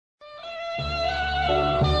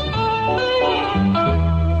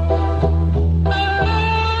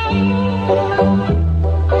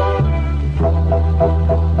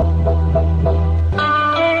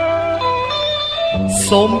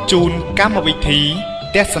សូមជូនកម្មវិធី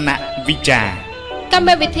ទស្សនវិជ្ជាកម្ម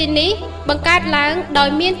វិធីនេះបង្កើតឡើងដោយ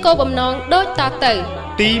មានគោលបំណងដូចតទៅ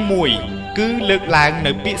ទី1គឺលើកឡើង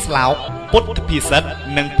នៅពាក្យស្លោកពុទ្ធភាសិត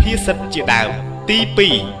និងភាសិតជាដើមទី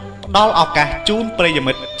2ផ្ដល់ឱកាសជូនប្រិយ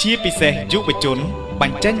មិត្តជាពិសេសយុវជនប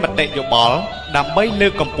ញ្ចេញមតិយោបល់ដើម្បីលើ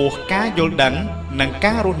កកម្ពស់ការយល់ដឹងនិង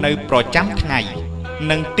ការរស់នៅប្រចាំថ្ងៃ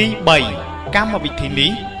និងទី3កម្មវិធី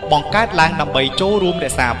នេះបង្កើតឡើងដើម្បីចូលរួមរ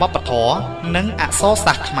ក្សាវប្បធម៌និងអក្សរ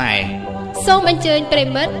សាស្ត្រខ្មែរសូមអញ្ជើញប្រិយ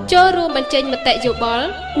មិត្តចូលរួមបញ្ចេញមតិយោបល់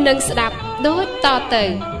និងស្ដាប់ដូចតទៅ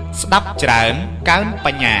ស្ដាប់ច្រើនកើនប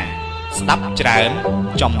ញ្ញាស្ដាប់ច្រើន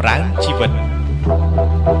ចម្រើនជីវិត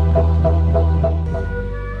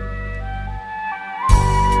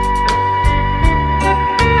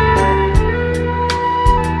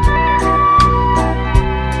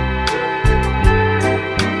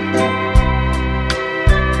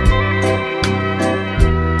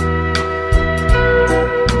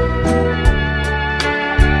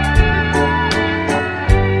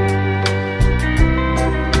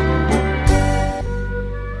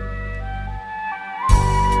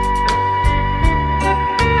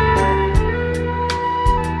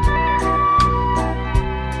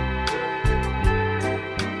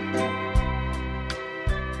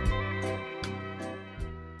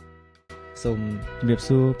សូមជម្រាប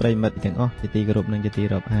សួរប្រិយមិត្តទាំងអស់ជាទីគោរពនិងជាទី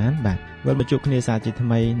រាប់អានបាទវិលមកជួបគ្នាសាជាថ្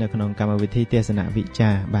មីនៅក្នុងកម្មវិធីទស្សនវិជ្ជា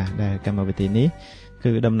បាទដែលកម្មវិធីនេះ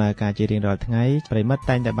គឺដំណើរការជារៀងរាល់ថ្ងៃប្រិយមិត្ត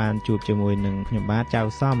តែងតែបានជួបជាមួយនឹងខ្ញុំបាទចៅ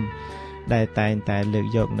សំដែលតែងតែលើក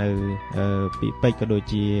យកនៅពាក្យពេចន៍ក៏ដូច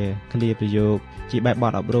ជាឃ្លាប្រយោគជាបែបប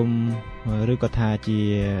ទអប់រំឬក៏ថាជា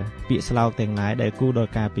ពាក្យស្លោកទាំងឡាយដែលគួរដ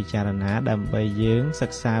ល់ការពិចារណាដើម្បីយើងសិ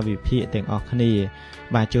ក្សាវិភាគទាំងអស់គ្នា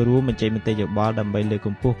បាទចូលរួមបញ្ចេញមតិយោបល់ដើម្បីលើកក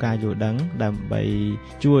ម្ពស់ការយល់ដឹងដើម្បី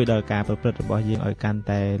ជួយដល់ការប្រព្រឹត្តរបស់យើងឲ្យកាន់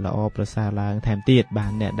តែល្អប្រសើរឡើងថែមទៀតបា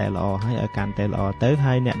ទអ្នកដែលល្អហើយឲ្យកាន់តែល្អទៅ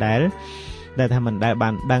ហើយអ្នកដែលថាមិនដែលបា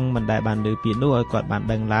នដឹងមិនដែលបានឮពាក្យនោះឲ្យគាត់បាន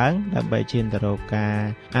ដឹងឡើងដើម្បីឈានទៅរកការ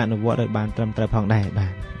អនុវត្តឲ្យបានត្រឹមត្រូវផងដែរបា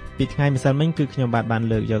ទពីថ្ងៃម្សិលមិញគឺខ្ញុំបាន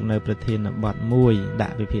លើកយកនៅប្រធានបទមួយដា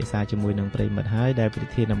ក់វិភាសាជាមួយនឹងប្រិយមិត្តហើយដែលប្រ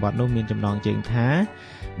ធានបទនោះមានចំណងជើងថា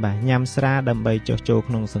បាទញ៉ាំស្រាដើម្បីចុះចូល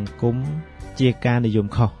ក្នុងសង្គមជាការនិយម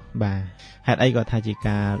ខុសបាទហេតុអីក៏ថាជា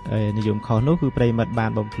ការនិយមខុសនោះគឺប្រិយមិត្តបា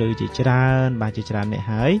នបំភ្លឺជាច្រើនបាទជាច្រើនអ្នក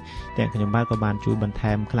ហើយទាំងខ្ញុំបាទក៏បានជួយបន្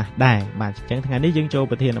ថែមខ្លះដែរបាទអញ្ចឹងថ្ងៃនេះយើងចូល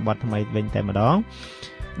ប្រធានបទថ្មីវិញតែម្ដង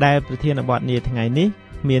ដែលប្រធានបទនាថ្ងៃនេះ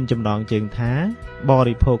មានចំណងជើងថាប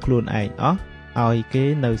រិភោគខ្លួនឯងអស់ឲ្យគេ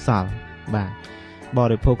នៅសល់បាទប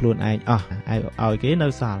រិភោគខ្លួនឯងអស់ឲ្យគេនៅ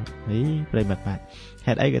សល់នេះប្រិយមិត្តបាទ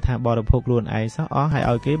ហេតុអីក៏ថាបរិភោគខ្លួនឯងសោះអស់ហើយ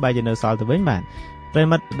ឲ្យគេបែរជានៅសល់ទៅវិញបាទប្រិយ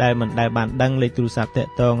មិត្តដែលមិនដែលបានដឹងលេខទូរស័ព្ទតា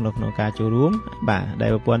ក់ទងនៅក្នុងការចូលរួមបាទដែល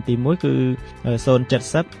ប្រព័ន្ធទី1គឺ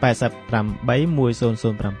070 88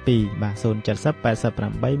 1007បាទ070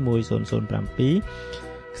 88 1007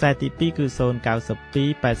ខ្សែទី2គឺ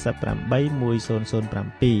092 88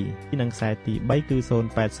 1007និងខ្សែទី3គឺ088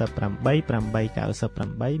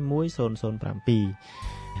 898 1007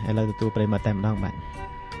ឥឡូវទទួលប្រិយមិត្តតែម្ដងបាទ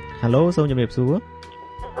ហៅឡូសូមជម្រាបសួរ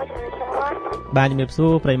បាទជម្រាបសួ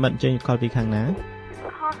រប្រិយមិត្តចេញខលពីខាងណា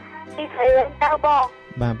ពីព្រៃវែងតើបង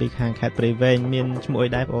បាទពីខាងខេត្តព្រៃវែងមានឈ្មោះអី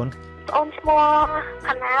ដែរបងអូនឈ្មោះ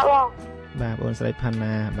ផាណាបងបាទបងស្រីផា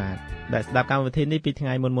ណាបាទដែលស្ដាប់កម្មវិធីនេះពីថ្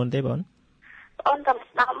ងៃមុនទេបងអូនតែ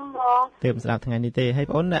ស្ដាប់បងទេស្ដាប់ថ្ងៃនេះទេហើយ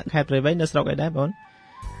បងអ្នកខេត្តព្រៃវែងនៅស្រុកអីដែរបង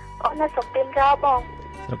អូននៅស្រុកពីមចោបង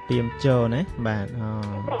ស្រុកពីមចោណាបាទ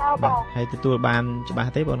បាទហើយទទួលបានច្បា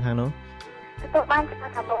ស់ទេបងខាងនោះទទួលបានច្បា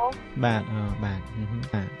ស់ថាបងបាទបាទ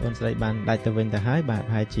អូនស្រីបានដាច់ទៅវិញទៅហើយបាទ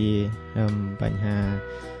ប្រហែលជាបញ្ហា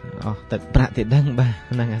អស់ទឹកប្រាក់ទៀតដឹងបាទ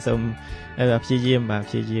ហ្នឹងសូមព្យាយាមម្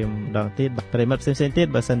ដងទៀតប្រិមិត្តផ្សេងៗទៀត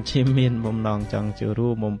បើសិនជាមានបំណងចង់ចូលរួ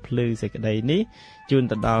មបំភ្លឺសេចក្តីនេះជូន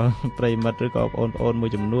ទៅដល់ប្រិមិត្តឬក៏បងប្អូនមួយ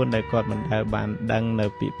ចំនួនដែលគាត់មិនដែលបានដឹងនៅ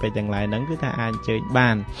ពាក្យពេចន៍ទាំងឡាយហ្នឹងគឺថាអាចអញ្ជើញបា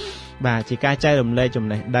នបាទជាការចែករំលែកចំ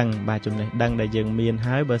ណេះដឹងបាទចំណេះដឹងដែលយើងមាន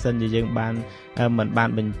ហើយបើសិនជាយើងបានមិនបាន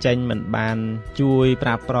បញ្ចេញមិនបានជួយប្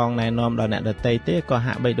រាប់ប្រងណែនាំដល់អ្នកដទៃទេក៏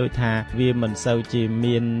ហាក់បីដូចថាវាមិនសូវជា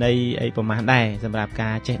មានន័យអីប្រមាណដែរសម្រាប់កា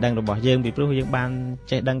រចេះដឹងរបស់យើងពីព្រោះយើងបាន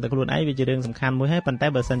ចេះដឹងតែខ្លួនឯងវាជារឿងសំខាន់មួយហើយប៉ុន្តែ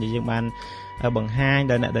បើសិនជាយើងបានបង្ហាញ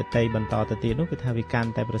ដល់អ្នកដទៃបន្តទៅទៀតនោះគឺថាវាកាន់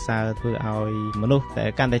តែប្រសើរធ្វើឲ្យមនុស្សតែ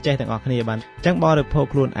កាន់តែចេះទាំងអស់គ្នាបានអញ្ចឹងបរិភោគ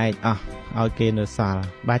ខ្លួនឯងអស់ឲ្យគេនៅសល់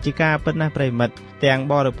បាទជាការពិតណាស់ប្រិមិត្តទាំង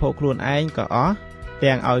បរិភោគខ្លួនឯងក៏អស់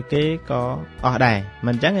ទាំងឲ្យគេក៏អស់ដែរ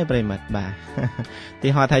មិនអញ្ចឹងទេប្រិមិត្តបាទទី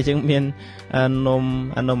ហោថាយើងមាន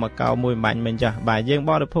នំមកកៅមួយបាញ់មិញចាស់បាទយើង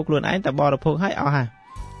បរិភោគខ្លួនឯងតែបរិភោគឲ្យអស់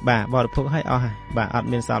បាទបរិភោគឲ្យអស់ហើយបាទអត់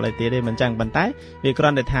មានសល់អីទៀតទេមិនចឹងប៉ុន្តែវាគ្រា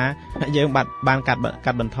ន់តែថាយើងបានកា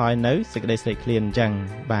ត់បន្ថយនៅសេចក្តីស្រេកឃ្លានអញ្ចឹង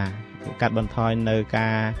បាទកាត់បន្ថយនៅកា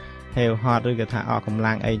រហេវហត់ឬក៏ថាអស់កម្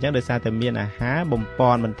លាំងអីអញ្ចឹងដោយសារតែមានអាហារបំព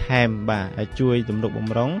ន់បន្ថែមបាទឲ្យជួយទំនុកប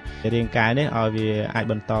ម្រុងរាងកាយនេះឲ្យវាអាច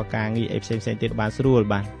បន្តការងារអីផ្សេងៗទៀតបានស្រួល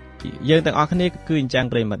បាទយើងទាំងអស់គ្នាគឺអញ្ចឹង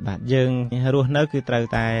ប្រិមិត្តបាទយើងរស់នៅគឺត្រូវ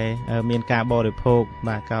តែមានការបរិភោគ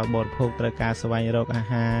បាទការបរិភោគត្រូវការស្វែងរកអា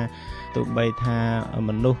ហារទោះបីថាម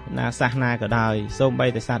នុស្សណាសាសនាក៏ដោយសូម្បី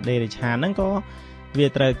តែសត្វដេរឆានហ្នឹងក៏វា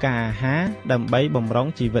ត្រូវការអាហារដើម្បីបំរុង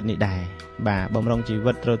ជីវិតនេះដែរបាទបំរុងជី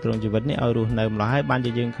វិតទ្រទ្រង់ជីវិតនេះឲ្យរស់នៅម្ល៉េះហើយបាន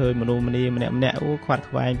ជាយើងឃើញមនុស្សម្នាក់អូខ្វាត់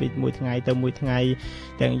ខ្វែងពីមួយថ្ងៃទៅមួយថ្ងៃ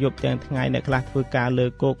ទាំងយប់ទាំងថ្ងៃអ្នកខ្លះធ្វើការលើ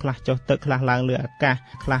គោកខ្លះចុះទឹកខ្លះឡើងលើអាកាស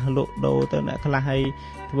ខ្លះលក់ដូរទៅអ្នកខ្លះឲ្យ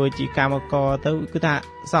ធ្វើជាកម្មករទៅគឺថា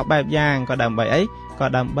សពបែបយ៉ាងក៏ដើម្បីអីក៏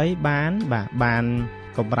ដើម្បីបាន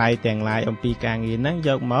កម្រៃទាំងឡាយអំពីការងារហ្នឹងយ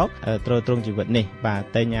កមកទ្រទ្រង់ជីវិតនេះបាទ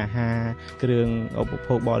តែអាហារគ្រឿងឧប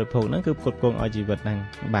ភោគបរិភោគហ្នឹងគឺផ្គត់ផ្គង់ឲ្យជីវិតហ្នឹង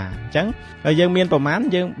បាទអញ្ចឹងហើយយើងមានប្រមាណ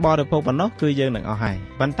យើងបរិភោគប៉ុណ្ណោះគឺយើងនឹងអស់ហើយ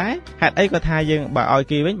ប៉ុន្តែហេតុអីក៏ថាយើងបើឲ្យ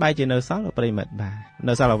គេវិញបែរជានៅសល់ប្រិមិត្តបាទ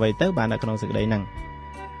នៅសល់អ្វីទៅបាទនៅក្នុងសេចក្តីហ្នឹង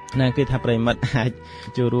ណាគឺថាប្រិមិត្តអាច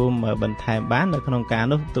ចូលរួមបន្ថែមបាននៅក្នុងការ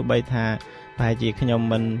នោះទោះបីថាប្រហែលជាខ្ញុំ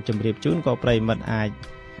មិនជម្រាបជូនក៏ប្រិមិត្តអាច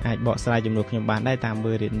បកស្រាយចំនួនខ្ញុំបានដែរតាម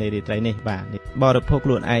មើលនៃរាត្រីនេះបាទបរិភោគខ្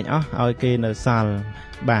លួនឯងអស់ឲ្យគេនៅសល់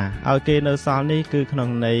បាទឲ្យគេនៅសល់នេះគឺក្នុង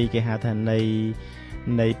ន័យគេហៅថាន័យ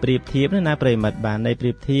ប្រៀបធៀបណាប្រិមិត្តបាទន័យប្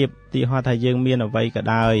រៀបធៀបទីហោះថាយើងមានអ្វីក៏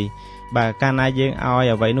ដោយបាទកាលណាយើងឲ្យ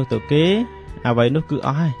អ្វីនោះទៅគេអ្វីនោះគឺអ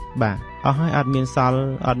ស់ហើយបាទអស់ហើយអត់មានសល់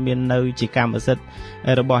អត់មាននៅជាកម្មសិទ្ធិ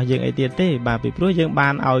របស់យើងអីទៀតទេបាទពីព្រោះយើងបា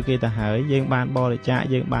នឲ្យគេទៅហើយយើងបានបរិច្ចាគ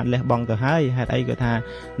យើងបានលះបង់ទៅហើយហេតុអីក៏ថា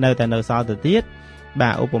នៅតែនៅសល់ទៅទៀតបា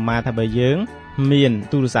ទឧបមាថាបើយើងមាន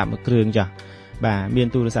ទូរស័ព្ទមួយគ្រឿងចាស់បាទមាន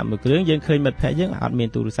ទូរស័ព្ទមួយគ្រឿងយើងឃើញមិត្តភ័ក្តិយើងអត់មាន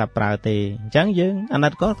ទូរស័ព្ទប្រើទេអញ្ចឹងយើងអាណិ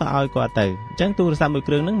តគាត់ក៏ឲ្យគាត់ទៅអញ្ចឹងទូរស័ព្ទមួយ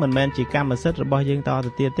គ្រឿងហ្នឹងមិនមែនជាកម្មសិទ្ធិរបស់យើងតទៅ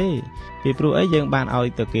ទៀតទេពីព្រោះអីយើងបានឲ្យ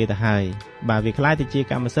ទៅគេទៅហើយបាទវាខ្លាយទៅជា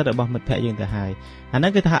កម្មសិទ្ធិរបស់មិត្តភ័ក្តិយើងទៅហើយអាហ្នឹ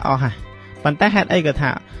ងគឺថាអស់ហើយប៉ុន្តែហេតុអីក៏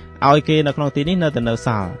ថាឲ្យគេនៅក្នុងទីនេះនៅតែនៅស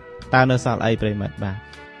ល់តើនៅសល់អីប្រិមិត្តបាទ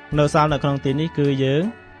នៅសល់នៅក្នុងទីនេះគឺយើង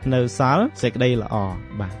នៅសល់សេចក្តីល្អ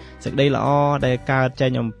បាទសេចក្តីល្អដែលកើតចេ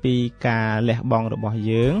ញអំពីការលះបង់របស់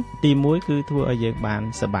យើងទី1គឺធ្វើឲ្យយើងបាន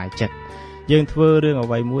សប្បាយចិត្តយើងធ្វើរឿងអ្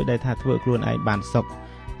វីមួយដែលថាធ្វើខ្លួនឯងបានសុខ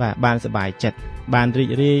បាទបានសប្បាយចិត្តបានរីក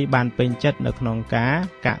រាយបានពេញចិត្តនៅក្នុងការ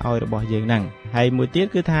ឲ្យរបស់យើងហ្នឹងហើយមួយទៀត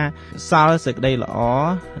គឺថាសល់សេចក្តីល្អ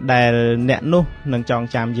ដែលអ្នកនោះនឹងចង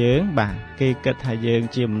ចាំយើងបាទគេគិតថាយើង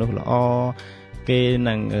ជាមនុស្សល្អគេ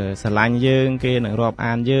នឹងស្រឡាញ់យើងគេនឹងរាប់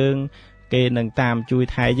អានយើងគេនឹងតាមជួយ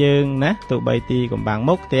ថែយើងណាទោះបីទីកំបាំង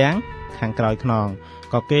មុខទាំងខាងក្រោយខ្នង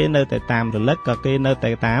ក៏គេនៅតែតាមរលឹកក៏គេនៅតែ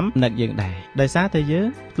តាមនឹកយើងដែរដោយសារតែយើង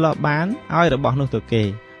ធ្លាប់បានឲ្យរបស់នោះទៅគេ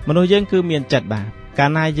មនុស្សយើងគឺមានចិត្តបាទកាល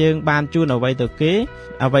ណាយើងបានជូនអ្វីទៅគេ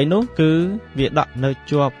អ្វីនោះគឺវាដក់នៅ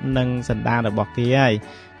ជាប់នឹងសន្តានរបស់គេហើយ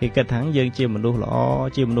គេគិតថាយើងជាមនុស្សល្អ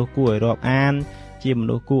ជាមនុស្សគួរឲ្យរាប់អានជាម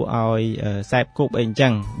នុស្សគួរឲ្យសែបគប់អីអញ្ចឹ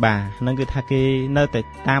ងបាទហ្នឹងគឺថាគេនៅតែ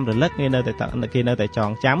តាមរលឹកគេនៅតែចង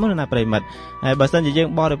ចាំណាប្រិមិត្តហើយបើសិនជាយើង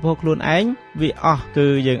បរិភោគខ្លួនឯងវាអស់គឺ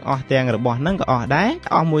យើងអស់ទាំងរបស់ហ្នឹងក៏អស់ដែរ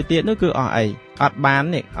អស់មួយទៀតនោះគឺអស់អីអត់បាន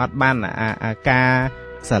ការ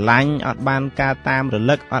ស្រឡាញ់អត់បានការតាមរ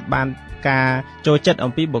លឹកអត់បានការចូលចិត្ត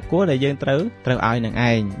អំពីបុគ្គលដែលយើងត្រូវឲ្យនឹង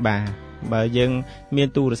ឯងបាទបើយើងមាន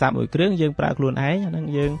ទូរស័ព្ទមួយគ្រឿងយើងប្រើខ្លួនឯងអាហ្នឹង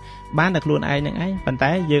យើងបានតែខ្លួនឯងនឹងឯងប៉ុន្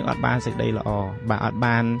តែយើងអត់បានសេចក្តីល្អបាទអត់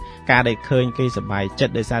បានការដែលឃើញគេសប្បាយចិ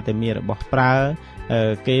ត្តដោយសារតែមានរបស់ប្រើ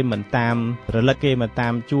គេមិនតាមរលឹកគេមិនតា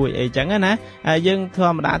មជួយអីចឹងណាហើយយើងធ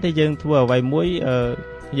ម្មតាទេយើងធ្វើអ្វីមួយ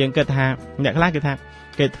យើងគិតថាអ្នកខ្លះគេថា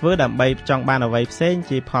គេធ្វើដើម្បីចង់បានអ្វីផ្សេង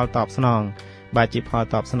ជាផលតបស្នងបាទជាផល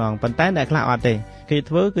តបស្នងប៉ុន្តែអ្នកខ្លះអត់ទេគេ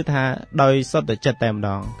ធ្វើគឺថាដោយសុទ្ធតែចិត្តតែម្ដ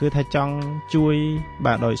ងគឺថាចង់ជួយ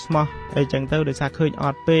បាទដោយស្មោះអីចឹងទៅដោយសារឃើញអ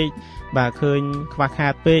ត់ពេកបាទឃើញខ្វះខា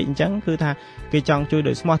តពេកអញ្ចឹងគឺថាគេចង់ជួយ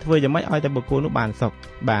ដោយស្មោះធ្វើយ៉ាងម៉េចឲ្យតែបុគ្គលនោះបានសុខ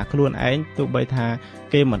បាទខ្លួនឯងទោះបីថា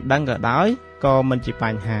គេមិនដឹងក៏ដោយក៏មិនជាប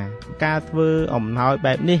ញ្ហាការធ្វើអំណោយ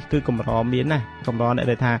បែបនេះគឺកម្រមានណាកម្រអ្នក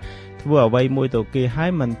ដែលថាធ្វើអ្វីមួយទៅគេហើយ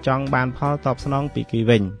មិនចង់បានផលតបស្នងពីគេ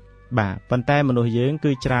វិញបាទប៉ុន្តែមនុស្សយើង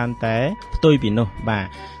គឺច្រើនតែផ្ទុយពីនោះបាទ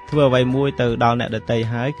ធ្វើអ្វីមួយទៅដល់អ្នកដទៃ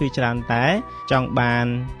ហើយគឺច្រើនតែចង់បាន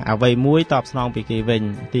អ្វីមួយតបស្នងពីគេវិញ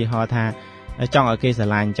ឧទាហរណ៍ថាចង់ឲ្យគេស្រ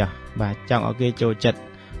ឡាញ់ចោះបាទចង់ឲ្យគេចូលចិត្ត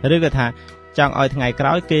ឬក៏ថាចង់ឲ្យថ្ងៃក្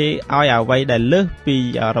រោយគេឲ្យអ្វីដែលលើសពី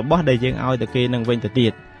របស់ដែលយើងឲ្យទៅគេនឹងវិញទៅទៀ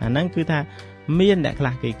តអាហ្នឹងគឺថាមានអ្នកខ្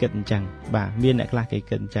លះគេគិតអញ្ចឹងបាទមានអ្នកខ្លះគេ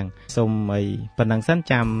គិតអញ្ចឹងសូមអីប៉ុណ្ណឹងសិន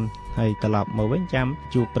ចាំហើយត្រឡប់មកវិញចាំ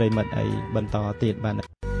ជួបប្រិមិត្តអីបន្តទៀតបាទ